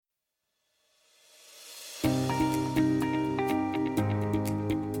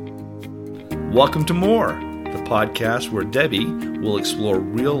Welcome to More, the podcast where Debbie will explore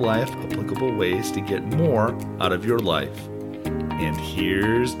real-life applicable ways to get more out of your life. And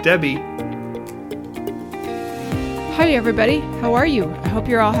here's Debbie. Hi everybody, how are you? I hope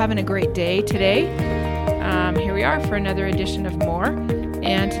you're all having a great day today. Here we are for another edition of More,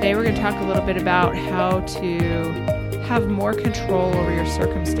 and today we're going to talk a little bit about how to have more control over your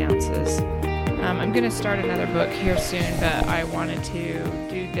circumstances. I'm going to start another book here soon, but I wanted to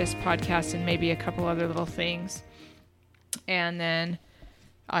do this podcast and maybe a couple other little things, and then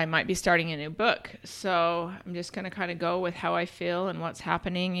I might be starting a new book. So I'm just going to kind of go with how I feel and what's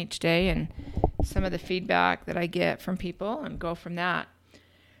happening each day and some of the feedback that I get from people and go from that.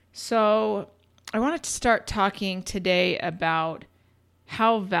 So I wanted to start talking today about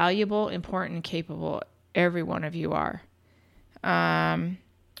how valuable, important, and capable every one of you are.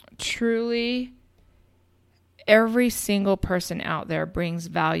 Truly, every single person out there brings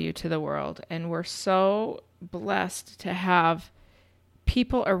value to the world, and we're so blessed to have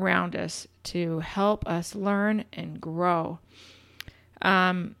people around us to help us learn and grow.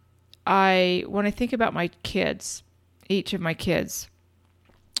 When I think about my kids, each of my kids,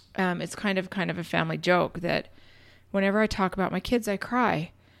 it's kind of a family joke that whenever I talk about my kids, I cry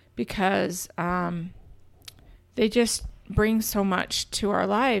because they just bring so much to our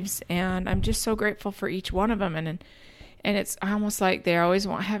lives, and I'm just so grateful for each one of them. And it's almost like they're always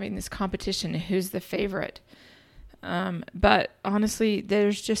having this competition, who's the favorite. But honestly,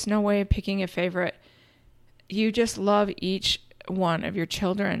 there's just no way of picking a favorite. You just love each one of your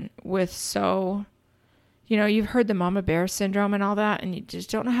children with you've heard the mama bear syndrome and all that, and you just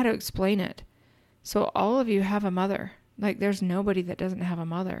don't know how to explain it. So all of you have a mother. Like, there's nobody that doesn't have a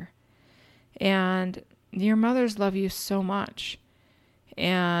mother. And your mothers love you so much.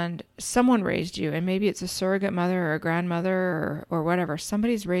 And someone raised you, and maybe it's a surrogate mother or a grandmother or whatever.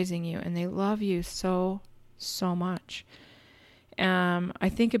 Somebody's raising you, and they love you so much. I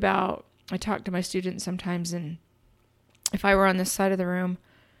talk to my students sometimes, and if I were on this side of the room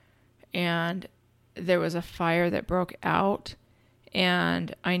and there was a fire that broke out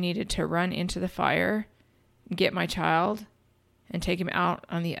and I needed to run into the fire, get my child, and take him out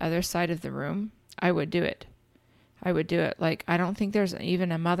on the other side of the room, I would do it. Like, I don't think there's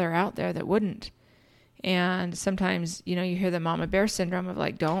even a mother out there that wouldn't. And sometimes, you hear the mama bear syndrome of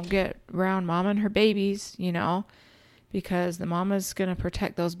like, don't get around mama and her babies, because the mama's going to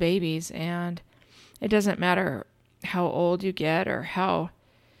protect those babies. And it doesn't matter how old you get or how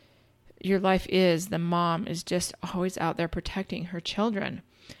your life is, the mom is just always out there protecting her children.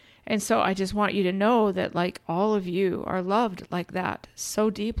 And so I just want you to know that, like, all of you are loved like that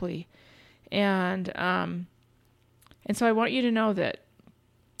so deeply. And so I want you to know that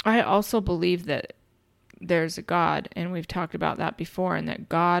I also believe that there's a God, and we've talked about that before, and that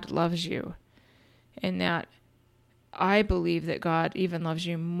God loves you, and that I believe that God even loves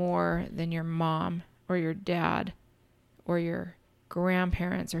you more than your mom or your dad or your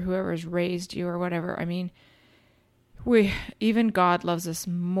grandparents or whoever has raised you or whatever. I mean, even God loves us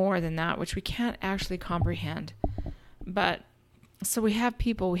more than that, which we can't actually comprehend. But so we have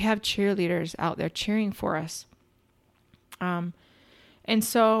cheerleaders out there cheering for us. And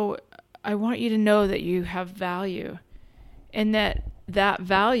so I want you to know that you have value, and that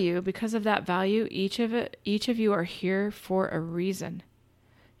value, because of that value, each of you are here for a reason.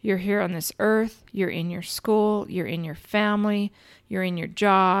 You're here on this earth, you're in your school, you're in your family, you're in your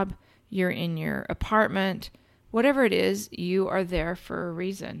job, you're in your apartment. Whatever it is, you are there for a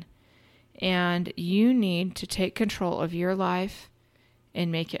reason. And you need to take control of your life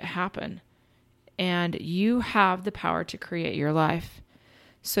and make it happen. And you have the power to create your life.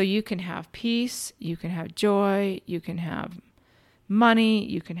 So you can have peace, you can have joy, you can have money,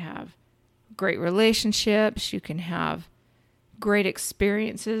 you can have great relationships, you can have great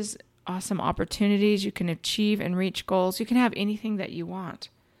experiences, awesome opportunities, you can achieve and reach goals, you can have anything that you want.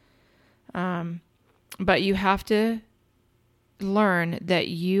 But you have to learn that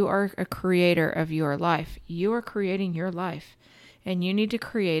you are a creator of your life. You are creating your life, and you need to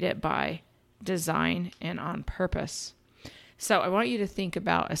create it by design and on purpose. So I want you to think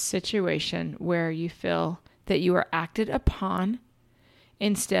about a situation where you feel that you are acted upon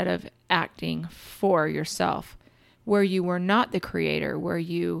instead of acting for yourself, where you were not the creator,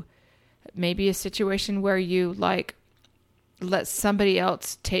 maybe a situation where you let somebody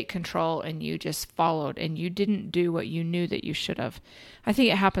else take control and you just followed and you didn't do what you knew that you should have. I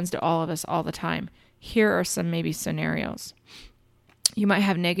think it happens to all of us all the time. Here are some maybe scenarios. You might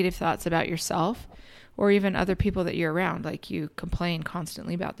have negative thoughts about yourself or even other people that you're around, like you complain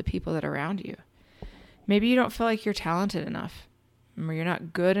constantly about the people that are around you. Maybe you don't feel like you're talented enough. You're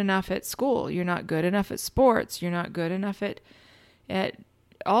not good enough at school. You're not good enough at sports. You're not good enough at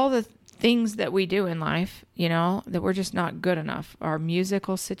all the things that we do in life, that we're just not good enough. Our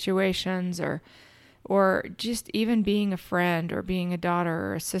musical situations or just even being a friend or being a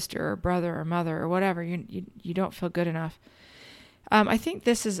daughter or a sister or brother or mother or whatever, you don't feel good enough. I think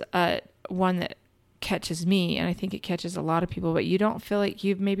this is one that catches me, and I think it catches a lot of people, but you don't feel like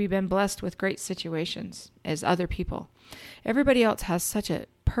you've maybe been blessed with great situations as other people. Everybody else has such a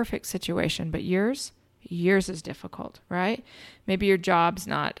perfect situation, but yours is difficult, right? Maybe your job's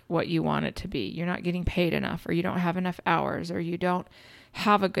not what you want it to be. You're not getting paid enough, or you don't have enough hours, or you don't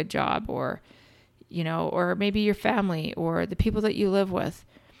have a good job, or maybe your family or the people that you live with,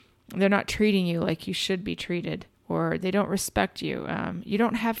 they're not treating you like you should be treated, or they don't respect you. You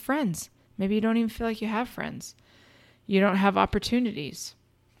don't have friends. Maybe you don't even feel like you have friends. You don't have opportunities.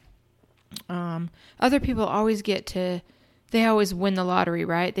 Other people always they always win the lottery,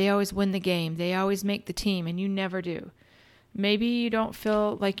 right? They always win the game. They always make the team, and you never do. Maybe you don't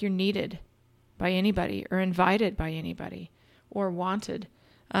feel like you're needed by anybody or invited by anybody or wanted.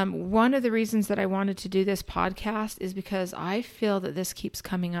 One of the reasons that I wanted to do this podcast is because I feel that this keeps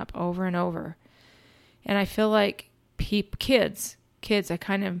coming up over and over. And I feel like kids, I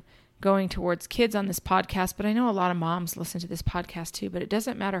kind of going towards kids on this podcast, but I know a lot of moms listen to this podcast too, but it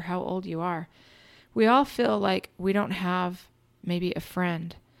doesn't matter how old you are. We all feel like we don't have maybe a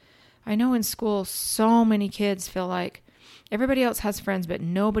friend. I know in school, so many kids feel like everybody else has friends, but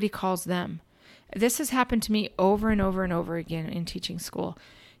nobody calls them. This has happened to me over and over and over again in teaching school.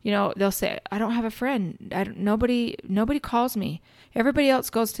 They'll say, I don't have a friend. Nobody calls me. Everybody else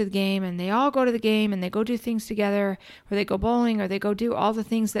goes to the game, and they all go to the game, and they go do things together, or they go bowling, or they go do all the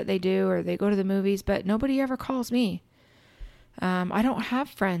things that they do, or they go to the movies, but nobody ever calls me. I don't have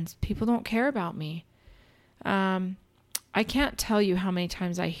friends. People don't care about me. I can't tell you how many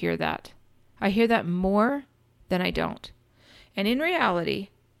times I hear that. I hear that more than I don't. And in reality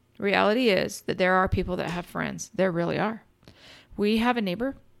is that there are people that have friends. There really are. We have a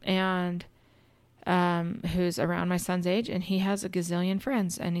neighbor and who's around my son's age, and he has a gazillion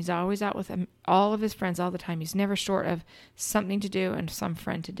friends, and he's always out with all of his friends all the time. He's never short of something to do and some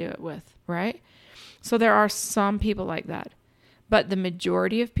friend to do it with, right? So there are some people like that, but the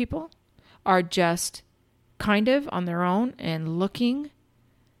majority of people are just kind of on their own and looking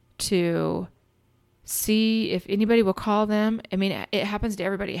to see if anybody will call them. I mean, it happens to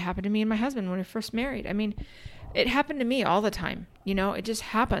everybody. It happened to me and my husband when we first married. I mean, it happened to me all the time. It just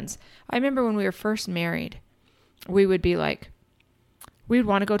happens. I remember when we were first married, we would be like, we'd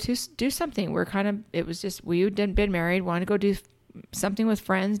want to go to do something. It was just, we had been married, wanted to go do something with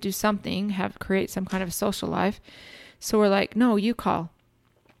friends, do something, create some kind of a social life. So we're like, no, you call.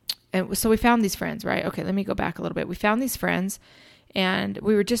 And so we found these friends, right? Okay, let me go back a little bit. We found these friends, and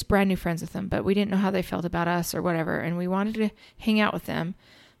we were just brand new friends with them, but we didn't know how they felt about us or whatever. And we wanted to hang out with them,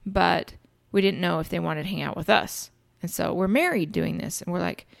 but we didn't know if they wanted to hang out with us. And so we're married doing this. And we're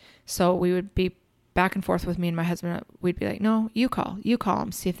like, so we would be back and forth with me and my husband. We'd be like, no, you call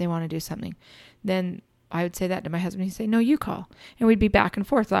them, see if they want to do something. Then I would say that to my husband. He'd say, no, you call. And we'd be back and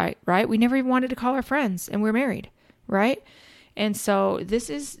forth, right? We never even wanted to call our friends, and we're married, right? And so this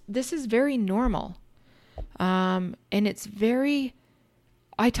is very normal. And it's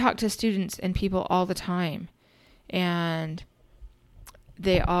I talk to students and people all the time, and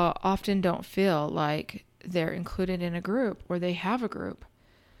they often don't feel like they're included in a group or they have a group.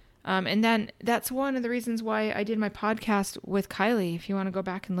 And then that's one of the reasons why I did my podcast with Kylie. If you want to go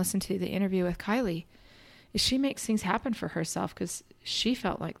back and listen to the interview with Kylie, is she makes things happen for herself because she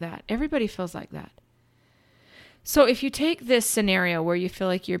felt like that. Everybody feels like that. So if you take this scenario where you feel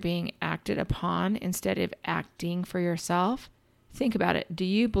like you're being acted upon instead of acting for yourself, think about it. Do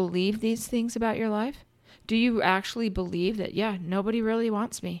you believe these things about your life? Do you actually believe that, yeah, nobody really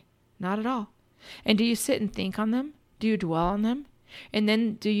wants me? Not at all. And do you sit and think on them? Do you dwell on them? And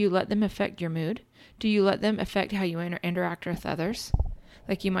then do you let them affect your mood? Do you let them affect how you interact with others?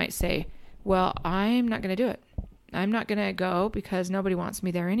 Like you might say, well, I'm not going to do it. I'm not going to go because nobody wants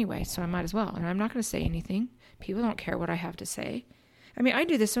me there anyway, so I might as well. And I'm not going to say anything. People don't care what I have to say. I mean, I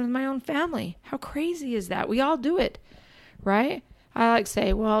do this with my own family. How crazy is that? We all do it, right? I like to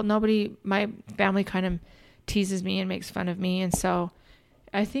say, well, my family kind of teases me and makes fun of me. And so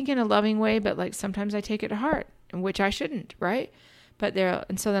I think in a loving way, but like sometimes I take it to heart, which I shouldn't, right?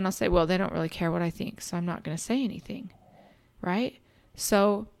 And so then I'll say, well, they don't really care what I think, so I'm not going to say anything, right?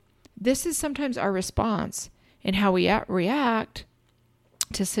 So this is sometimes our response in how we react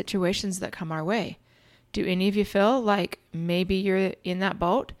to situations that come our way. Do any of you feel like maybe you're in that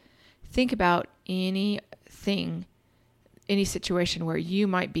boat? Think about anything any situation where you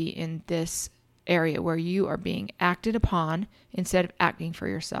might be in this area where you are being acted upon instead of acting for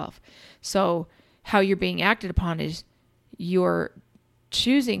yourself. So how you're being acted upon is you're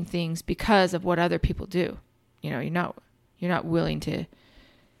choosing things because of what other people do. You're not willing to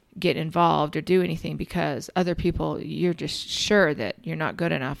get involved or do anything because other people, you're just sure that you're not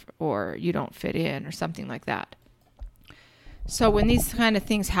good enough or you don't fit in or something like that. So when these kind of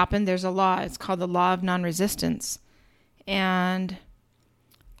things happen, there's a law. It's called the law of non-resistance. And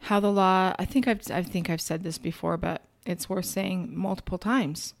how the law, I think I've said this before, but it's worth saying multiple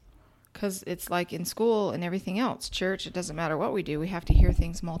times because it's like in school and everything else, church, it doesn't matter what we do. We have to hear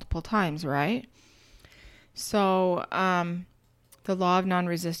things multiple times, right? So, the law of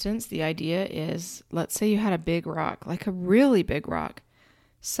non-resistance, the idea is, let's say you had a big rock, like a really big rock,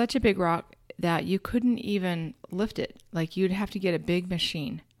 such a big rock that you couldn't even lift it. Like you'd have to get a big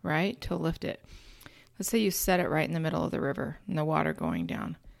machine, right, to lift it. Let's say you set it right in the middle of the river and the water going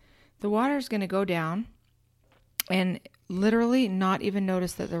down. The water is going to go down and literally not even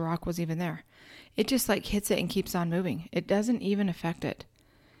notice that the rock was even there. It just like hits it and keeps on moving. It doesn't even affect it.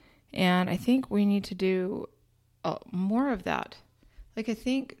 And I think we need to do more of that.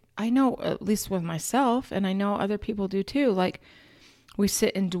 Like I know at least with myself, and I know other people do too, like we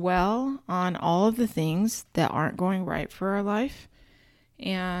sit and dwell on all of the things that aren't going right for our life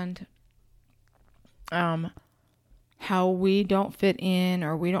and how we don't fit in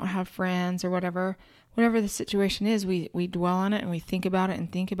or we don't have friends or whatever the situation is, we dwell on it and we think about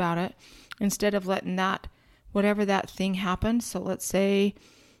it instead of letting that, whatever that thing happened. So let's say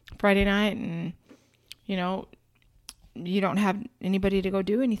Friday night and, you don't have anybody to go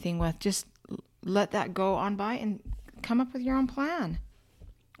do anything with. Just let that go on by and come up with your own plan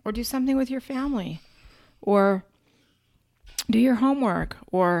or do something with your family or do your homework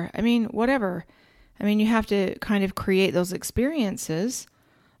or, whatever. You have to kind of create those experiences,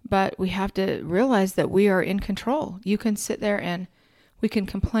 but we have to realize that we are in control. You can sit there and we can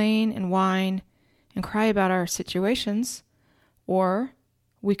complain and whine and cry about our situations, or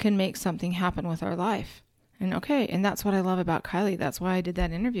we can make something happen with our life. And that's what I love about Kylie. That's why I did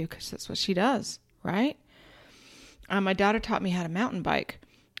that interview, because that's what she does, right? My daughter taught me how to mountain bike,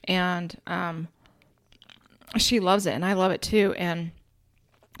 and she loves it, and I love it too. And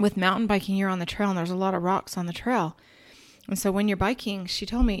with mountain biking, you're on the trail, and there's a lot of rocks on the trail. And so when you're biking, she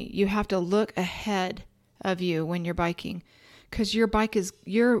told me you have to look ahead of you when you're biking, because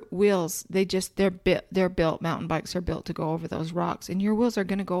your wheels, they're built, mountain bikes are built to go over those rocks, and your wheels are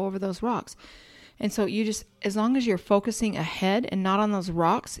going to go over those rocks. And so as long as you're focusing ahead and not on those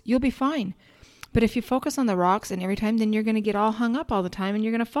rocks, you'll be fine. But if you focus on the rocks and every time, then you're going to get all hung up all the time and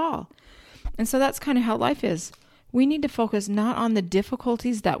you're going to fall. And so that's kind of how life is. We need to focus not on the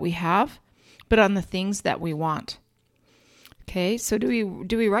difficulties that we have, but on the things that we want. Okay, so do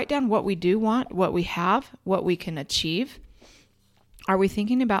we write down what we do want, what we have, what we can achieve? Are we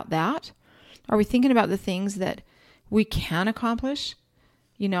thinking about that? Are we thinking about the things that we can accomplish,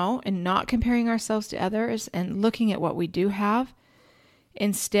 and not comparing ourselves to others and looking at what we do have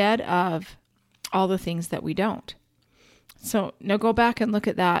instead of all the things that we don't? So now go back and look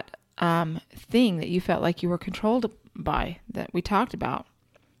at that thing that you felt like you were controlled by that we talked about.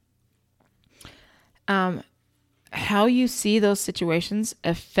 How you see those situations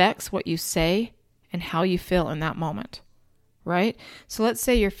affects what you say and how you feel in that moment, right? So let's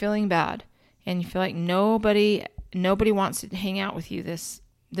say you're feeling bad and you feel like nobody wants to hang out with you this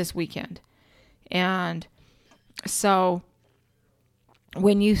weekend. And so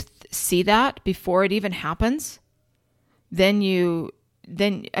when you see that before it even happens, then you're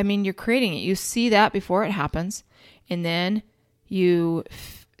creating it. You see that before it happens, and then you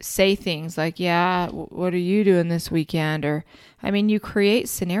say things like, yeah, what are you doing this weekend? Or, you create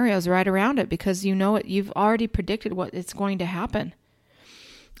scenarios right around it because you've already predicted what it's going to happen.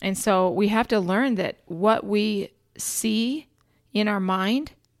 And so we have to learn that what we see in our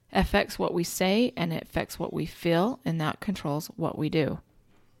mind affects what we say, and it affects what we feel, and that controls what we do.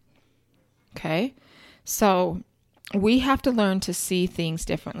 Okay? So we have to learn to see things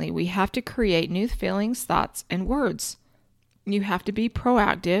differently. We have to create new feelings, thoughts, and words. You have to be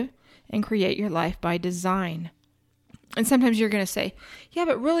proactive and create your life by design. And sometimes you're going to say, yeah,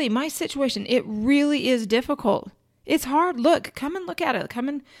 but really, my situation, it really is difficult. It's hard. Look, come and look at it.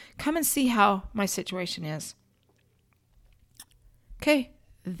 Come and see how my situation is. Okay,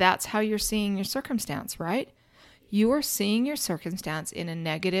 that's how you're seeing your circumstance, right? You are seeing your circumstance in a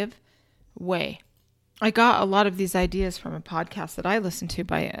negative way. I got a lot of these ideas from a podcast that I listened to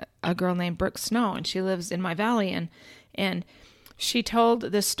by a girl named Brooke Snow, and she lives in my valley, and she told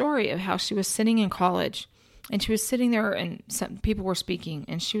this story of how she was sitting in college, And she was sitting there, and some people were speaking,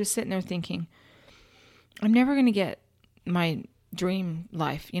 and she was sitting there thinking, I'm never going to get my dream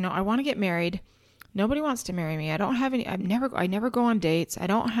life. I want to get married. Nobody wants to marry me. I don't have any, I never go on dates. I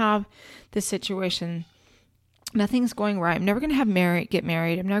don't have this situation. Nothing's going right. I'm never going to get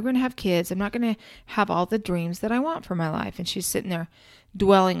married. I'm never going to have kids. I'm not going to have all the dreams that I want for my life. And she's sitting there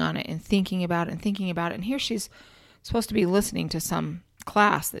dwelling on it and thinking about it and thinking about it. And here she's supposed to be listening to some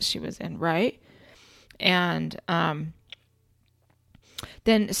class that she was in, right? And then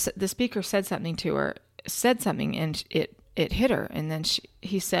the speaker said something to her, and it hit her. And then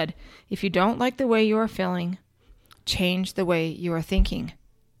he said, if you don't like the way you are feeling, change the way you are thinking.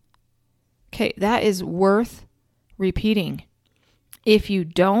 Okay, that is worth repeating. If you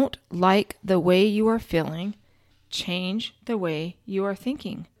don't like the way you are feeling, change the way you are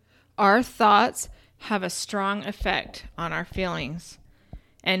thinking. Our thoughts have a strong effect on our feelings,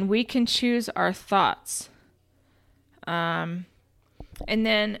 and we can choose our thoughts. And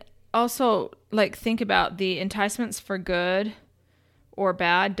then also, think about the enticements for good or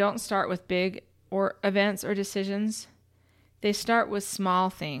bad. Don't start with big or events or decisions. They start with small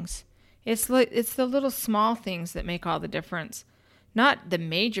things. It's the little small things that make all the difference, not the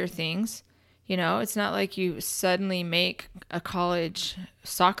major things. It's not like you suddenly make a college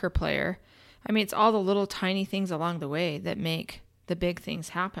soccer player. I mean, it's all the little tiny things along the way that make the big things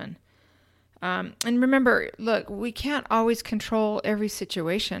happen. And remember, look, we can't always control every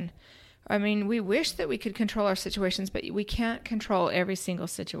situation. I mean, we wish that we could control our situations, but we can't control every single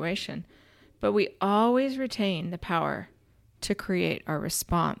situation. But we always retain the power to create our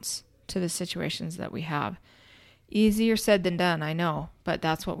response to the situations that we have. Easier said than done, I know, but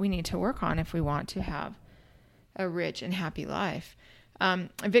that's what we need to work on if we want to have a rich and happy life.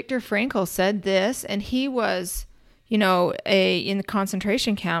 Viktor Frankl said this, and he was, in the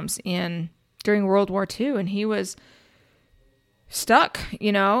concentration camps during World War II, and he was stuck,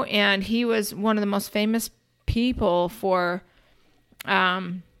 and he was one of the most famous people for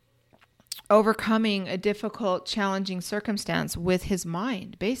overcoming a difficult, challenging circumstance with his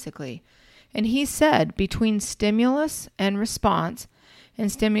mind, basically. And he said, between stimulus and response,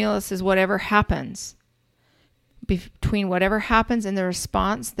 and stimulus is whatever happens, between whatever happens and the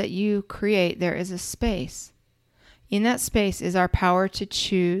response that you create, there is a space. In that space is our power to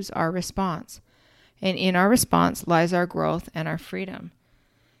choose our response. And in our response lies our growth and our freedom.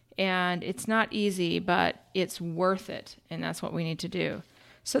 And it's not easy, but it's worth it. And that's what we need to do.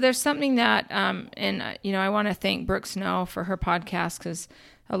 So there's something that, I want to thank Brooke Snow for her podcast, because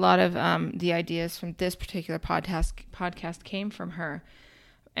a lot of the ideas from this particular podcast came from her.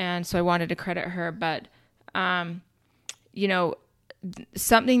 And so I wanted to credit her. But,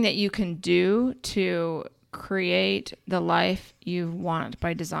 something that you can do to create the life you want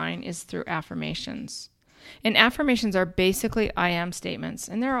by design is through affirmations. And affirmations are basically I am statements,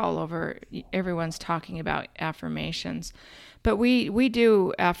 and they're all over. Everyone's talking about affirmations. But we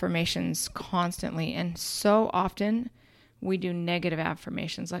do affirmations constantly, and so often we do negative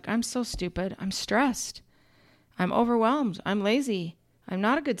affirmations like I'm so stupid, I'm stressed, I'm overwhelmed, I'm lazy, I'm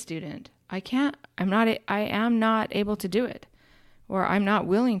not a good student, I am not able to do it, or I'm not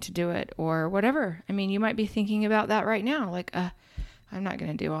willing to do it, or whatever. I mean, you might be thinking about that right now, like I'm not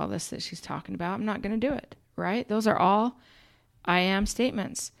going to do all this that she's talking about. I'm not going to do it, right? Those are all I am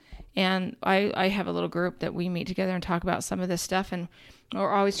statements. And I have a little group that we meet together and talk about some of this stuff, and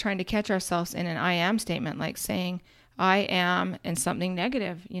we're always trying to catch ourselves in an I am statement, like saying I am and something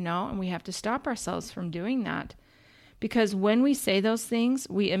negative, and we have to stop ourselves from doing that. Because when we say those things,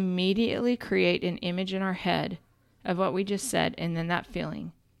 we immediately create an image in our head of what we just said, and then that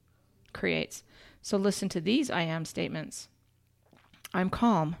feeling creates. So listen to these I am statements. I'm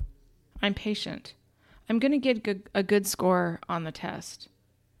calm. I'm patient. I'm going to get a good score on the test.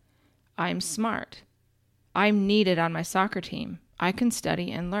 I'm smart. I'm needed on my soccer team. I can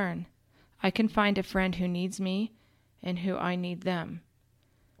study and learn. I can find a friend who needs me and who I need them.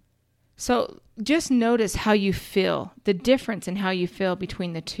 So just notice how you feel, the difference in how you feel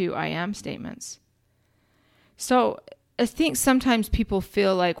between the two I am statements. So I think sometimes people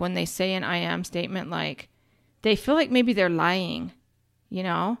feel like when they say an I am statement, like they feel like maybe they're lying,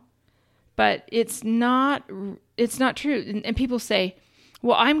 but it's not true. And people say,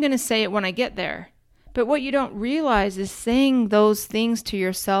 well, I'm going to say it when I get there. But what you don't realize is saying those things to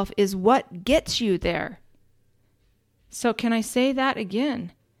yourself is what gets you there. So can I say that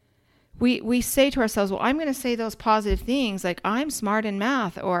again? We say to ourselves, well, I'm going to say those positive things like I'm smart in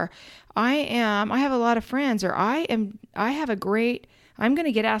math, or I have a lot of friends, or I'm going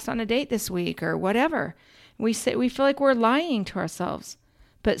to get asked on a date this week, or whatever. We feel like we're lying to ourselves.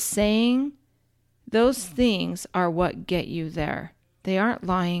 But saying Those things are what get you there. They aren't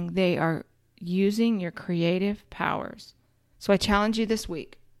lying. They are using your creative powers. So I challenge you this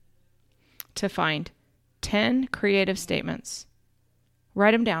week to find 10 creative statements.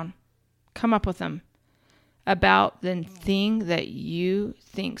 Write them down. Come up with them about the thing that you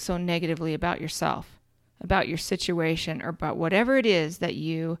think so negatively about yourself, about your situation, or about whatever it is that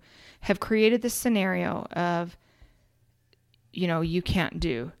you have created this scenario of, you can't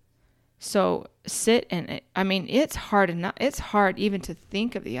do. So sit and, it's hard enough. It's hard even to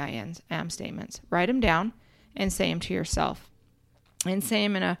think of the I am statements. Write them down and say them to yourself, and say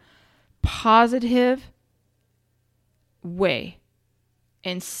them in a positive way,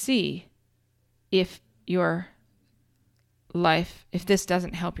 and see if this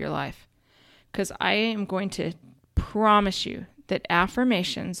doesn't help your life. Because I am going to promise you that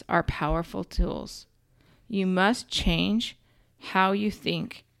affirmations are powerful tools. You must change how you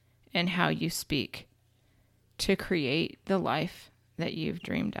think and how you speak to create the life that you've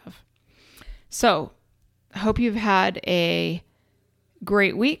dreamed of. So, I hope you've had a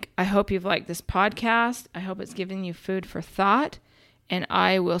great week. I hope you've liked this podcast. I hope it's given you food for thought. And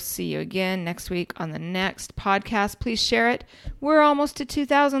I will see you again next week on the next podcast. Please share it. We're almost to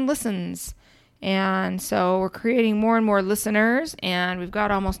 2,000 listens. And so we're creating more and more listeners. And we've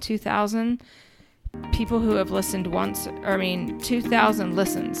got almost 2,000 people who have listened once. 2,000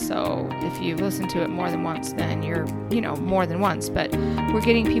 listens. So if you've listened to it more than once, then you're, more than once. But we're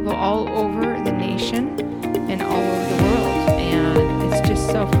getting people all over the nation and all over the world. And it's just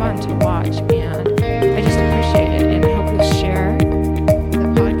so fun to watch. And I just appreciate